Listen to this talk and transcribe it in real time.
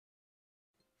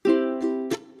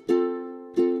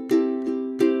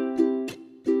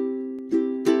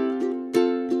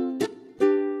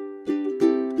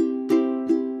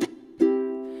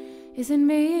Is it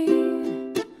me,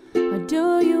 or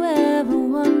do you ever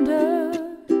wonder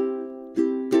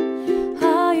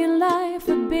how your life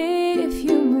would be if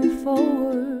you move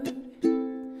forward?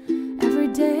 Every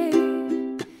day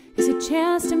is a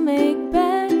chance to make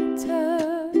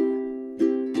better.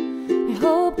 I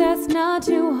hope that's not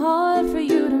too hard for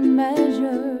you to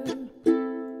measure.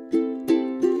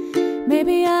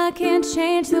 Maybe I can't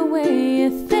change the way you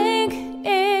think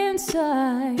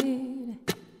inside.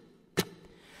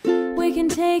 We can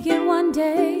take it one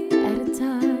day at a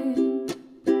time.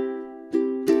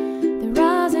 The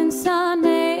rising sun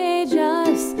may age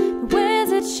us, the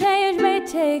winds that change may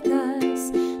take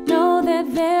us. Know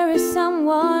that there is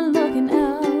someone looking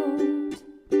out.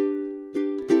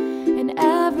 And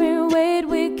every weight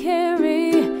we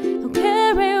carry, he'll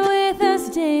carry with us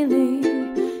daily.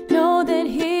 Know that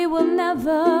he will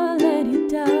never let you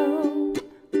down.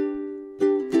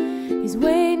 He's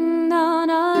waiting on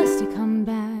us to come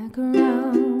back around.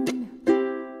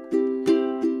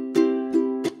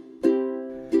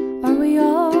 Are we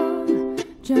all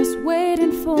just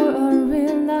waiting for a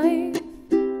real life?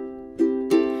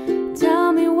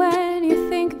 Tell me when you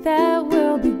think that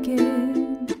will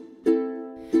begin.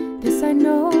 This I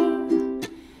know,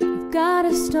 you've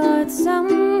gotta start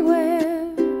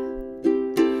somewhere.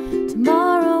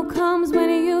 Tomorrow comes when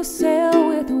you sail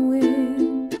with the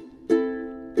wind.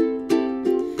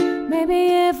 Maybe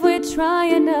if we try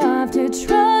enough to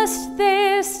trust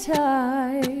this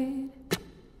tide,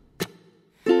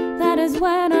 that is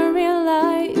when a real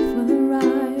life will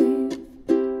arrive.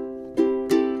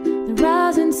 The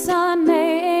rising sun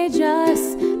may age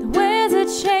us, the winds that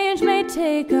change may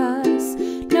take us.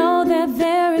 Know that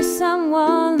there is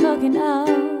someone looking out.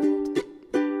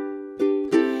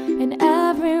 And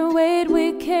every weight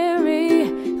we carry,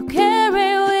 he'll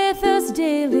carry with us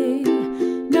daily.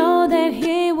 Know that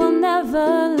he will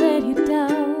never let you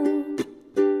down.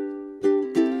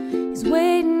 He's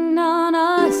waiting on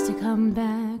us to come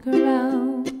back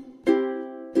around.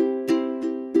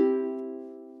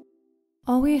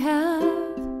 All we have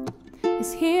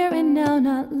is here and now,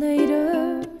 not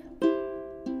later.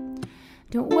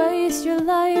 Don't waste your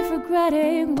life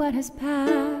regretting what has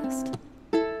passed.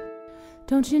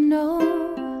 Don't you know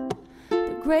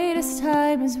the greatest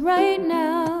time is right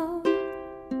now?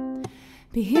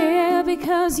 Be here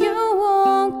because you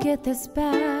won't get this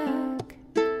back.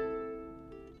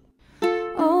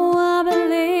 Oh, I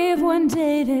believe one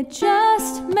day that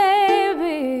just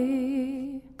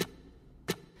maybe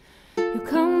you'll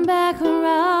come back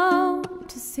around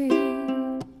to see.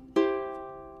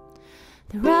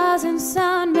 The rising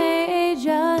sun may age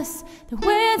us, the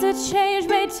winds that change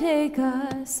may take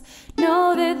us.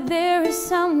 Know that there is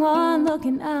someone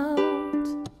looking out.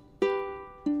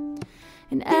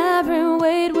 And every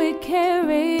weight we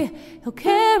carry, he'll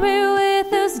carry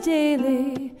with us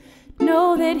daily.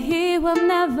 Know that he will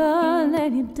never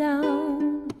let you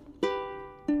down.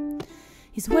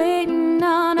 He's waiting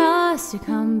on us to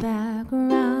come back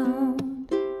around.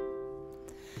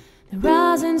 The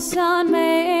rising sun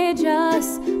may age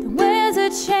us, the winds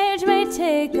that change may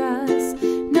take us.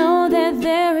 Know that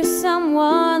there is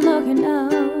someone looking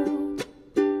out.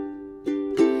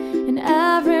 And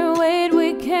every weight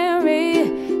we carry,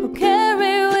 will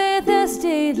carry with us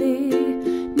daily.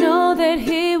 Know that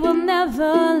he